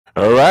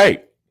All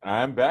right,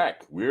 I'm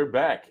back. We're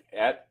back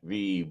at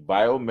the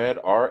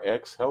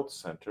BiomedRx Health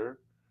Center,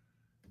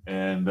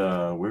 and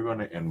we're going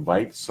to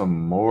invite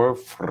some more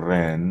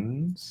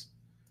friends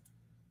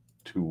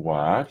to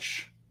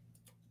watch.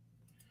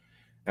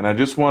 And I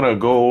just want to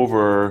go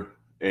over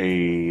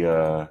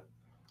I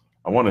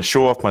want to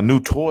show off my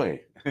new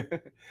toy.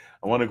 I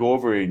want to go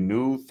over a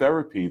new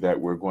therapy that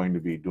we're going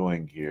to be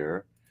doing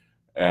here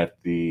that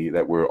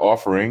we're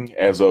offering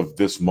as of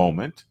this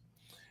moment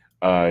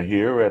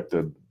here at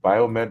the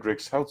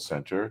BiomedRx Health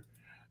Center,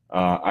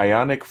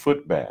 ionic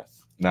foot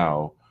bath.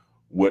 Now,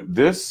 what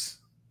this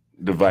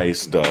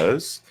device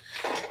does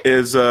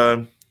is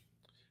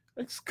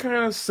it's kind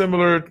of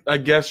similar, I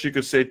guess you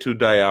could say, to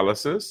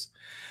dialysis,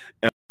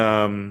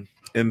 in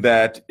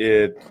that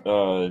it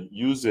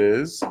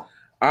uses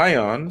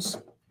ions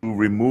to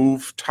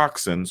remove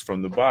toxins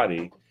from the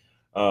body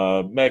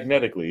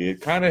magnetically.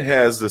 It kind of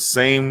has the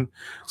same,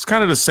 it's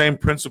kind of the same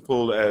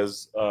principle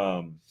as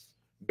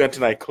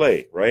bentonite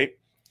clay, right?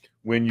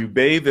 When you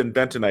bathe in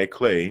bentonite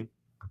clay,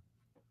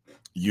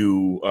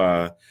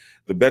 the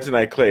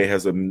bentonite clay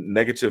has a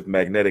negative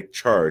magnetic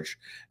charge,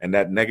 and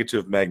that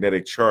negative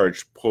magnetic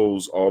charge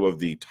pulls all of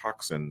the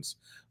toxins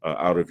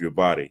out of your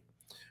body.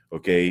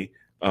 Okay,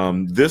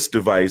 this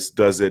device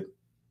does it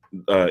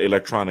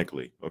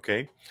electronically.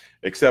 Okay,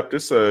 except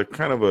it's a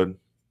kind of a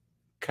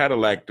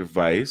Cadillac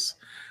device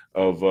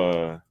of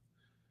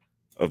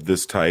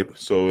this type,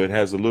 so it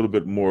has a little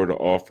bit more to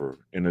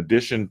offer. In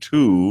addition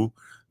to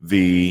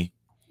the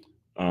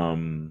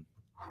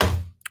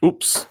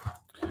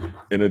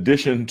in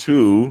addition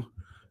to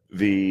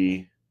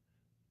the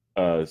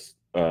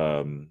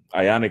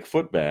ionic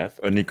foot bath,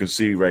 and you can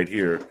see right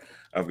here,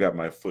 I've got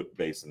my foot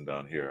basin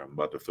down here. I'm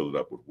about to fill it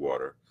up with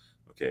water.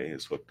 Okay,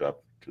 it's hooked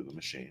up to the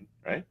machine,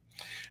 right?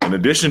 In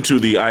addition to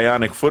the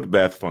ionic foot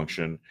bath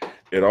function,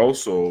 it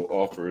also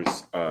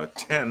offers a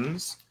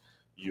TENS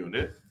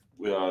unit,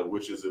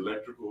 which is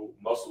electrical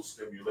muscle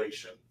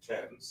stimulation,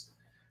 TENS,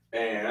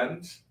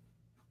 and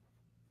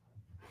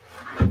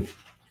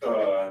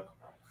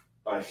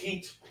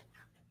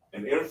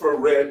an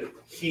infrared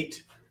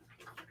heat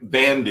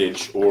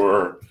bandage,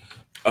 or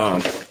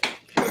a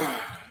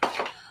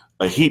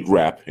heat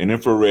wrap, an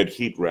infrared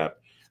heat wrap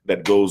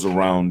that goes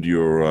around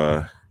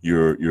your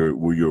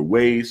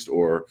waist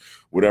or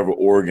whatever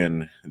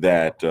organ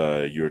that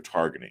you're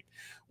targeting.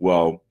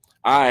 Well,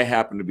 I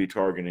happen to be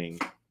targeting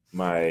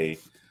my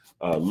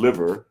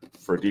liver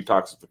for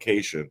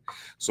detoxification,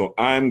 so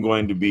I'm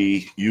going to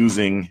be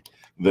using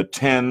the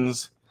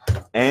TENS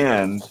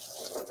and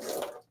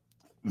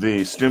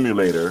the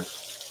stimulator.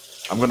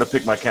 I'm going to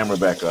pick my camera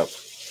back up.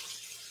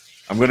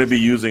 I'm going to be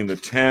using the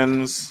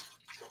TENS.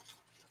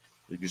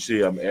 You can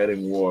see I'm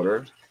adding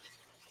water.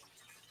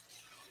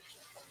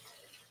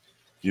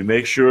 You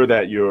make sure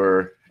that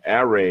your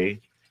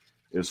array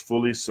is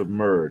fully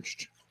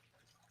submerged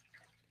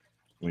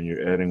when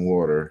you're adding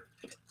water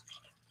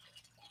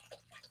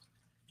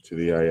to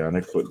the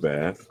ionic foot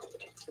bath.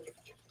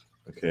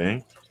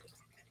 Okay.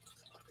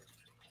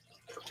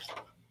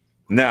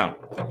 Now,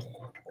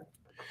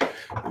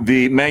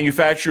 the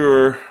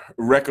manufacturer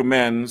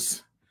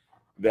recommends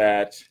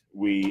that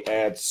we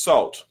add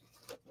salt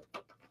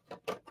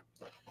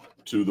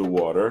to the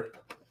water,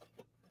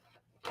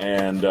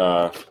 and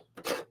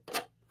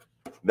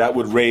that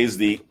would raise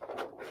the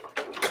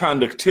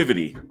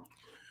conductivity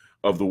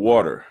of the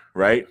water,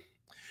 right?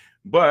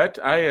 But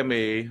I am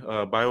a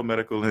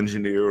biomedical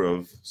engineer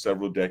of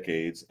several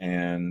decades,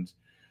 and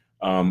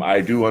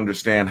I do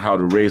understand how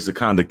to raise the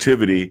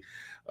conductivity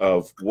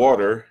of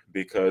water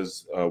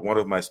because one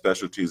of my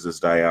specialties is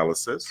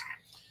dialysis,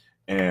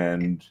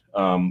 and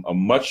a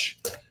much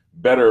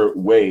better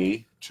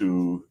way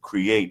to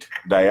create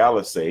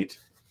dialysate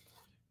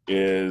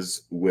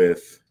is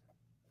with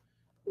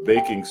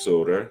baking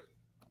soda.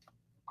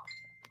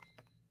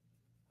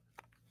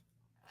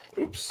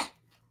 Oops. A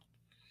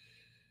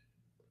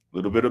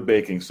little bit of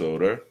baking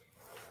soda.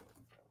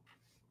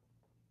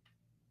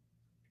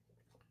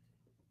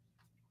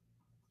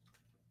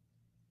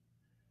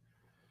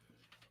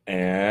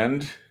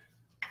 And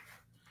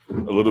a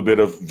little bit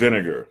of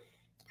vinegar.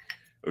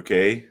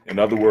 Okay? In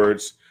other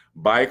words,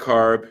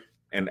 bicarb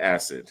and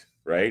acid,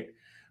 right?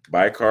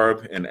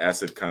 Bicarb and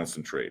acid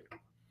concentrate.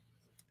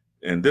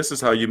 And this is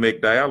how you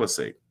make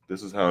dialysate.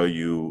 This is how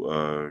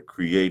you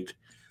create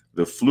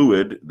the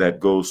fluid that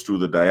goes through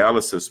the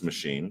dialysis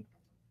machine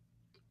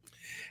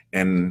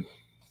and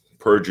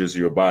purges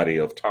your body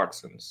of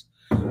toxins.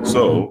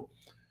 So,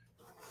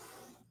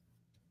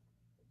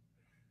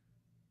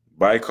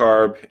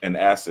 bicarb and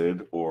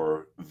acid,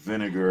 or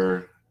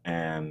vinegar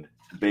and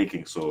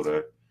baking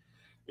soda,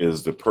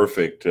 is the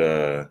perfect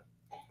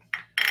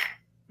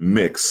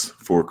mix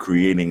for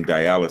creating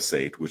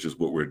dialysate, which is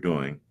what we're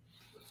doing.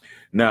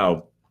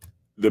 Now,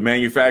 the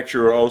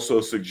manufacturer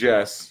also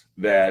suggests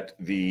that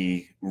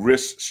the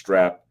wrist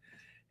strap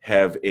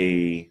have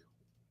a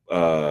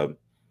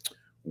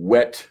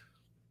wet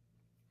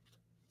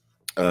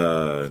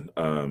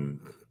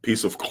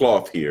piece of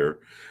cloth here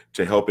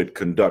to help it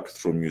conduct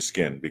from your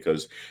skin,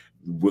 because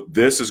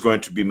This is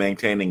going to be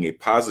maintaining a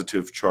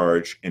positive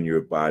charge in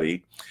your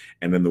body,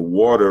 and then the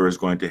water is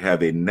going to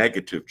have a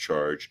negative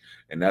charge,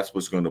 and that's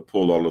what's going to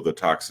pull all of the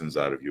toxins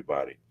out of your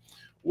body.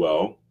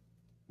 Well,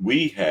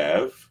 we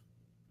have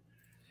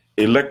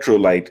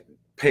electrolyte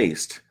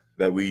paste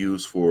that we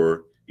use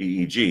for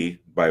EEG,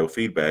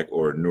 biofeedback,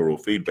 or neural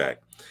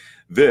feedback.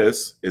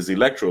 This is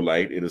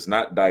electrolyte. It is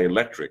not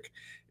dielectric.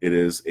 It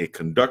is a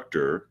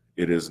conductor.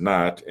 It is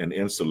not an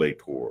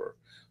insulator.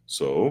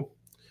 So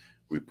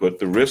we put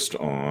the wrist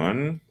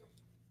on.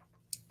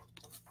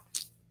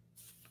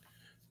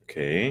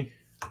 Okay.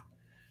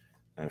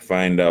 I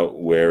find out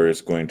where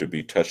it's going to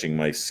be touching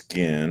my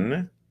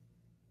skin.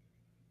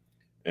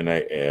 And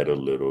I add a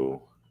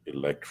little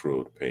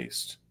electrode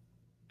paste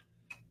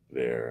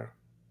there.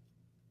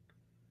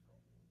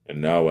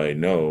 And now I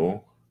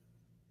know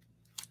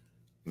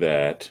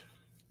that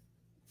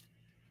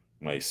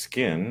my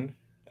skin,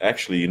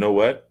 actually, you know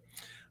what?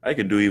 I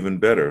can do even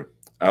better.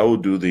 I will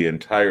do the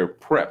entire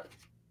prep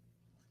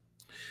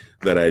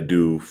that I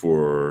do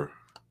for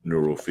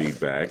neural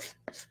feedback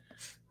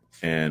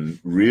and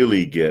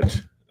really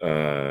get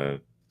a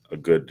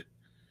good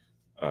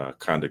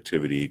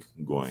conductivity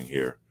going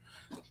here.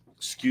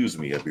 Excuse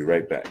me, I'll be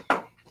right back.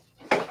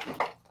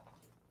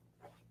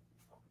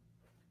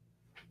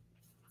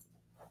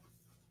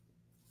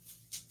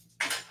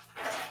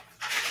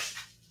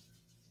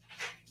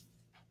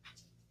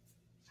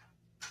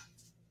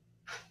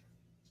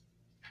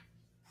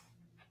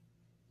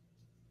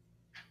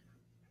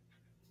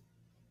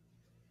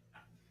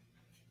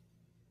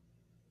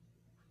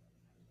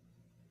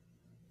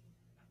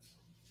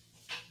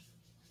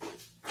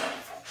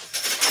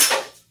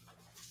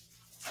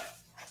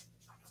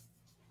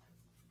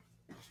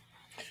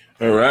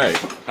 All right.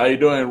 How you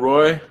doing,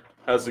 Roy?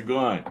 How's it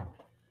going?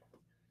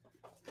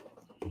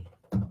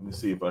 Let me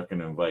see if I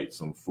can invite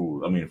some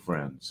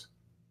friends.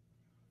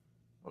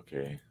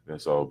 Okay,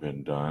 that's all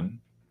been done.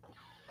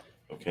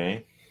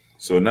 Okay,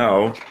 so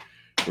now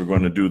we're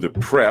going to do the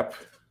prep.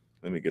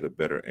 Let me get a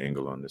better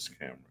angle on this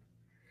camera.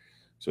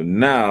 So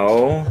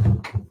now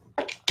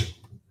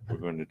we're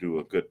going to do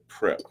a good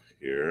prep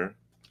here.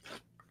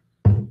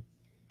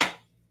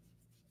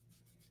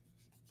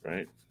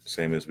 Right?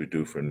 Same as we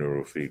do for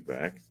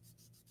neurofeedback.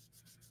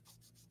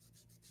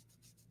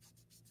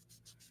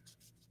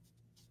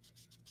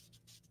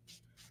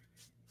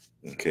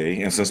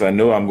 Okay, and since I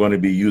know I'm going to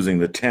be using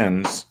the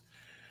 10s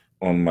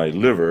on my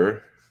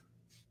liver,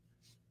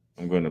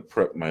 I'm going to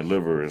prep my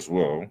liver as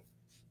well.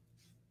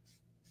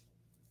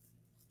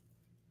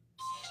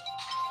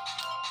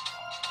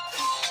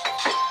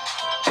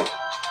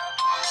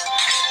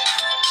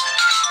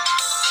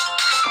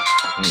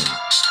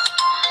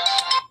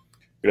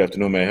 Good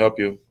afternoon, may I help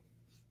you?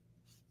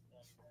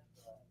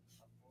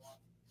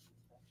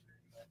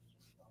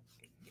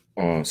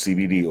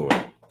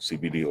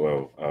 CBD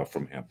oil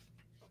from hemp.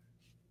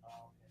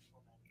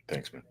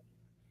 Thanks, man.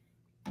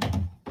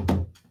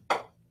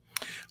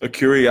 A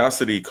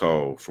curiosity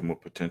call from a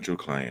potential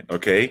client.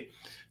 Okay,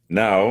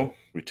 now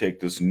we take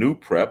this new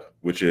prep,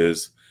 which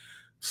is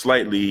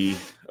slightly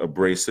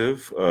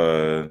abrasive,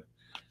 a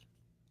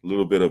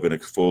little bit of an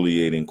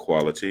exfoliating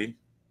quality.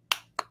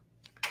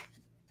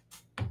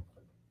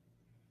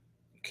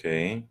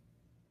 Okay.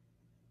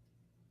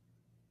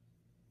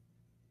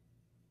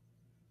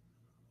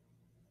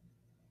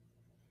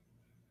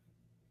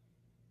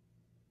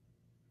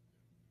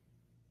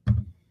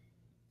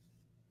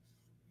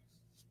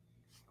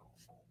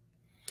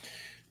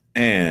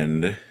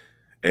 And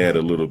add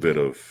a little bit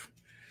of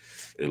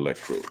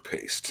electrode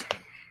paste.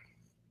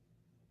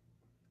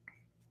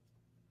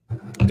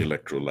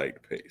 Electrolyte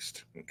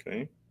paste,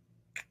 okay?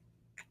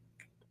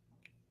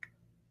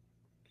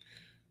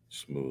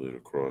 Smooth it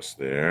across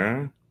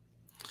there.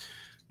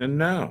 And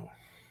now,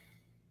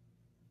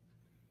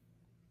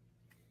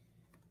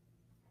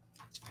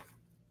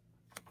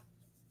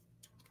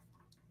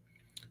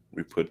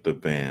 we put the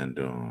band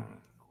on.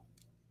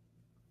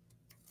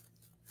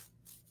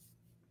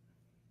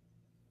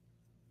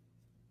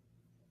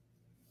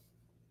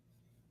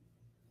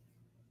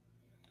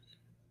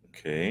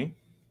 Okay,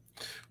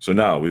 so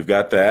now we've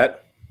got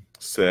that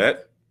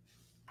set.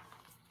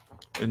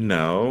 And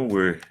now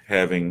we're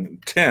having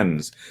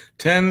 10s.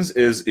 10s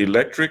is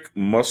electric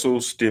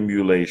muscle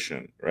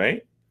stimulation,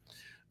 right?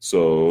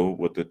 So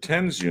what the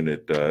 10s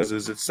unit does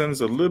is it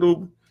sends a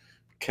little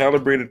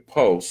calibrated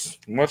pulse,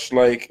 much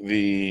like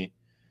the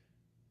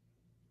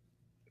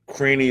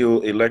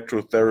cranial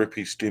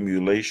electrotherapy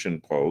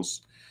stimulation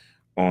pulse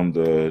on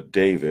the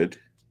David.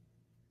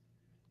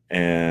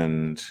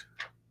 And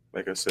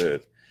like I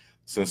said,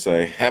 since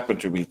I happen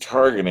to be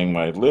targeting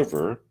my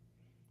liver,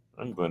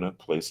 I'm going to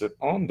place it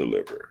on the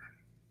liver.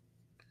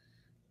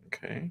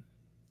 Okay.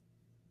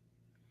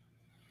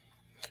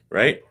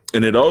 Right?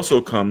 And it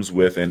also comes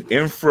with an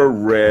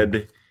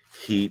infrared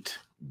heat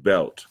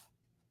belt.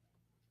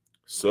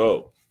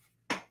 So,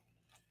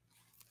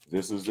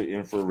 this is the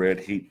infrared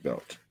heat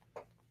belt.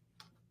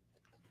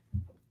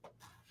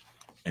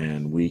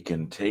 And we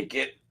can take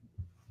it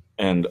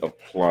and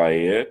apply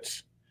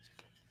it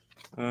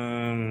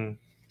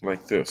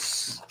like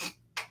this.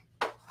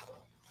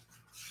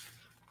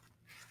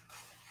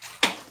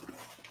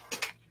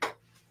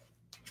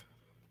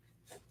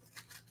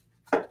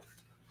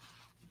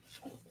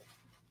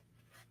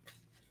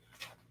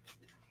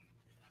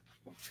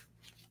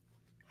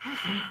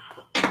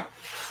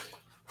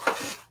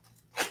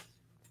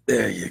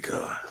 There you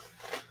go.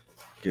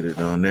 Get it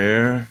on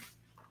there.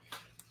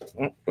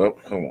 Oh,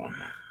 come on.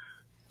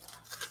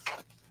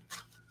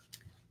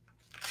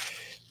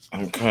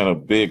 I'm kind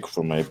of big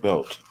for my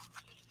belt.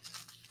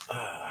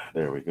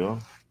 There we go.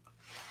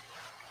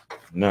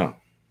 Now,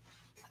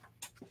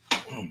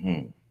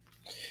 have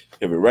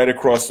it right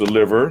across the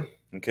liver,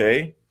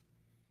 okay?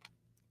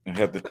 And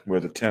have where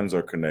the tens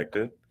are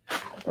connected.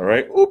 All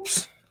right.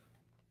 Oops.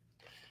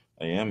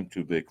 I am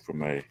too big for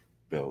my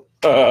belt.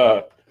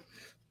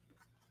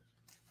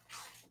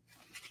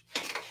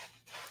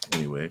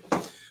 Anyway,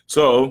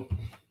 so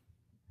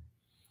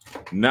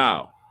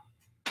now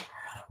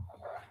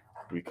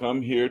we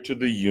come here to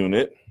the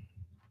unit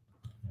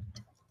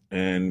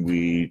and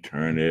we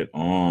turn it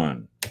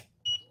on.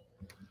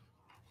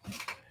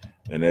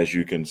 And as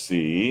you can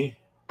see,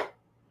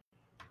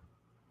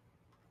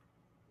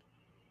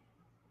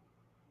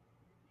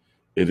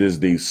 it is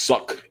the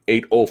Suck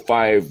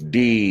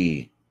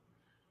 805D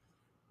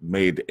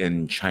made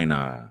in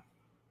China.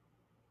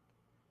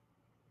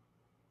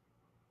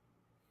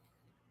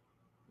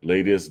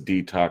 Latest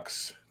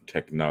detox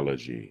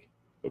technology,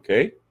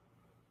 okay?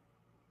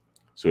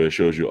 So it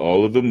shows you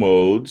all of the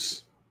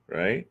modes,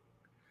 right?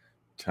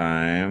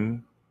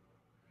 Time,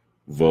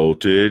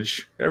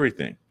 voltage,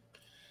 everything.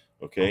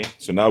 Okay,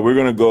 so now we're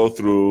gonna go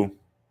through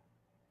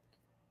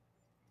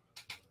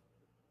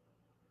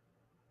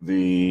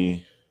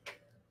the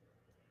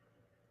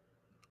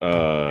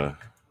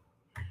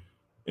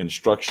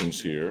instructions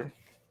here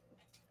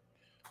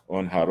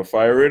on how to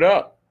fire it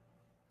up.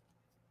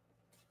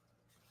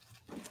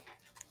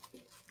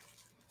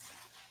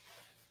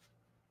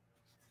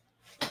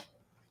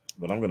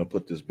 But I'm gonna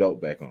put this belt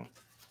back on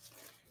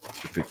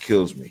if it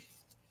kills me.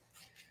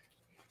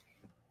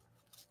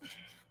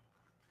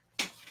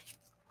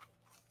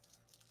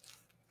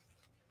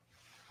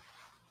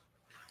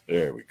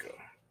 There we go.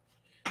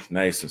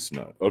 Nice and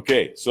snug.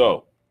 Okay,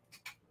 so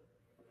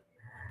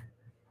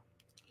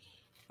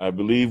I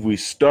believe we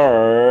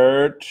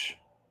start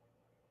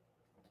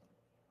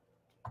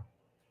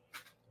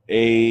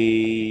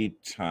a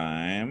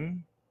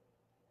time.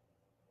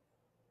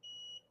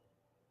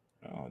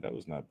 Oh, that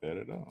was not bad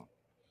at all.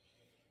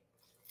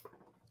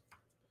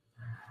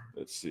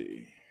 Let's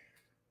see.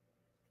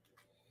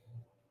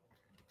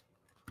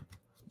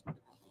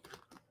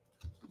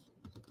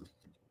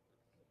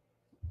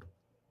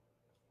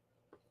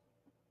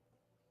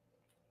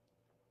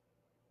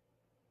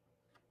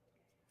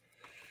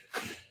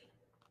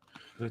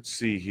 Let's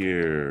see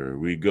here.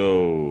 We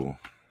go.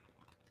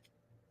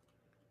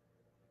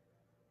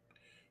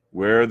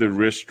 Wear the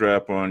wrist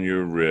strap on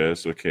your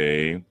wrist.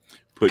 Okay.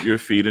 Put your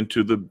feet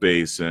into the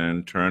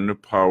basin. Turn the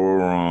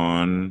power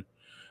on.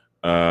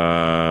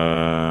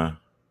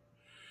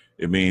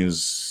 It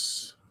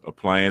means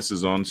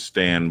appliances on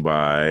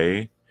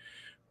standby.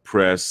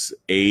 Press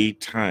a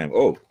time.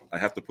 Oh, I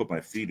have to put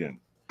my feet in.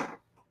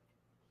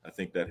 I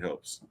think that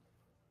helps.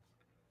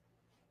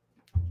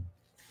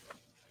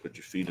 Put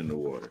your feet in the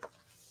water.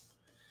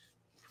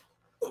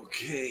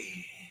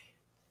 Okay.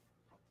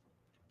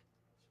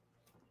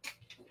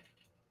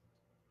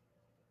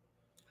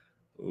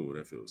 Oh,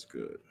 that feels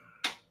good.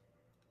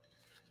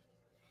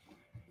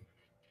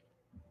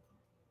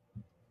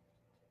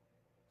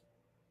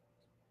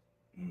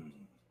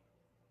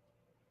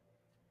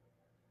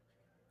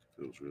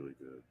 Feels really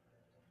good.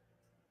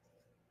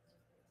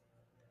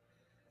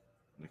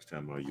 Next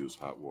time I'll use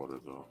hot water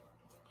though.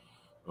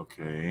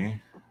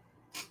 Okay.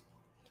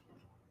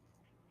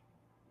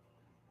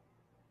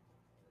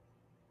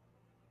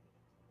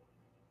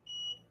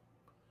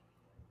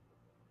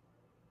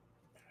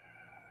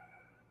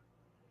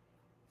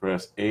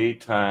 Press A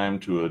time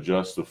to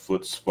adjust the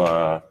foot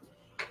spa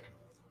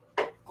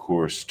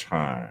course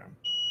time.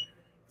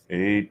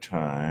 A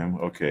time.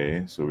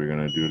 Okay, so we're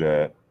gonna do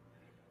that.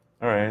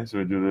 All right, so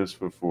we do this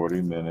for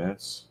 40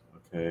 minutes.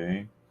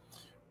 Okay.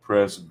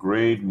 Press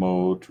grade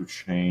mode to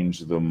change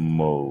the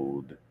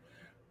mode.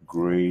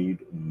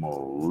 Grade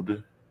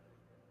mode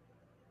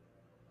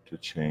to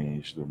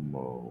change the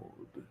mode.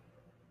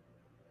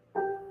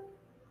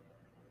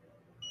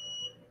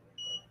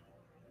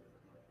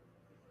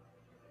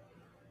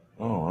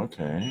 Oh,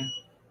 okay.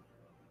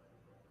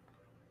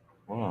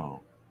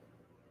 Wow.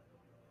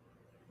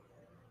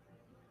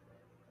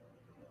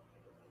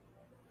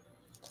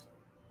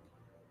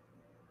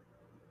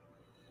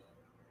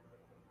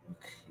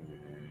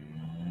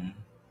 Okay.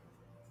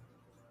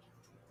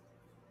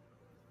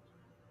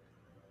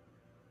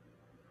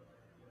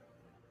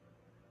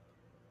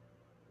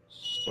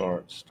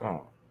 Start,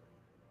 stop.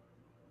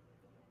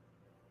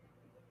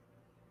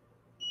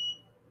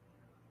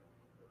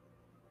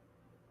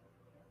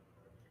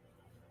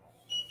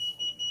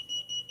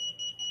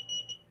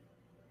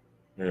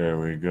 There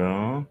we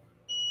go.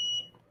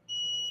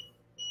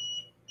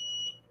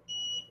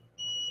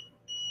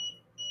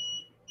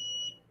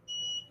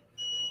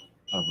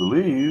 I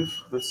believe,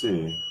 let's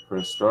see,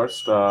 press start,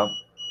 stop.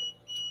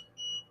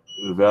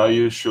 The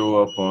values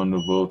show up on the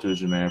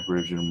voltage and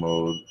amperage and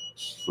mode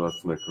start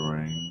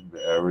flickering.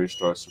 The array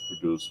starts to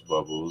produce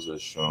bubbles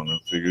as shown in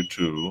figure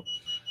 2.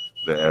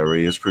 The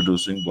array is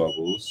producing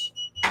bubbles.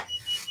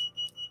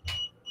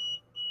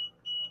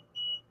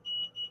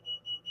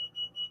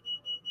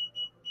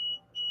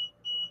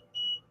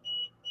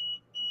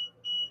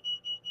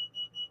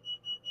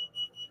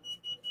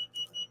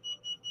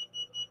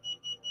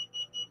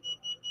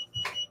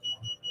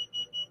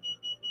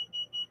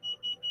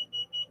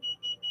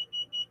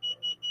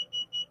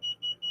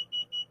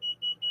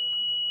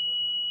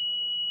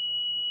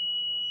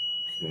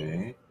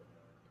 Okay.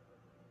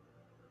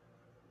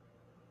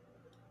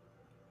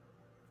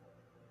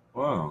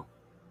 Wow.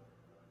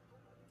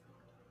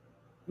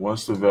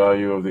 Once the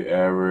value of the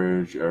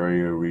average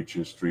area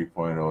reaches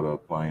 3.0, the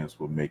appliance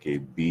will make a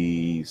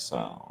B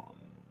sound.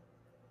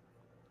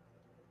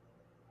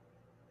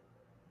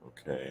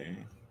 Okay.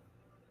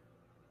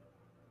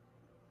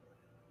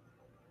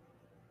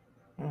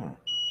 Hmm.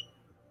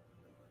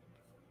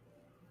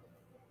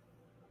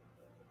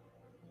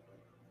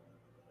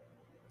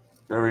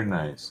 Very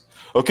nice.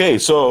 Okay,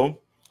 so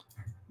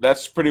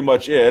that's pretty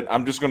much it.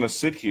 I'm just going to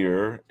sit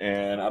here,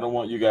 and I don't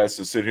want you guys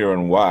to sit here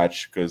and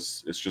watch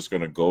because it's just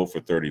going to go for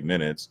 30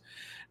 minutes.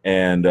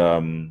 And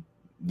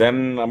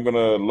then I'm going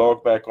to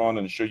log back on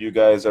and show you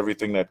guys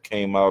everything that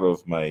came out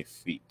of my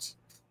feet.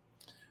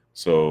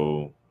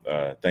 So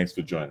thanks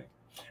for joining.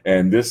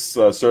 And this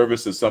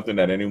service is something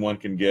that anyone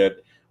can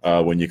get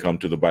when you come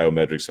to the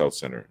BiomedRx Health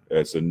Center.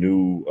 It's a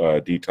new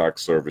detox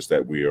service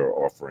that we are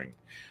offering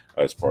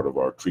as part of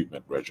our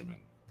treatment regimen.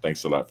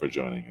 Thanks a lot for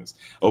joining us.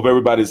 I hope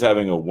everybody's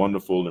having a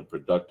wonderful and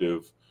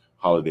productive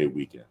holiday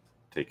weekend.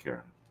 Take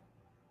care.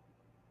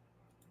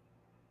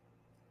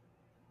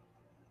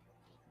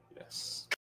 Yes.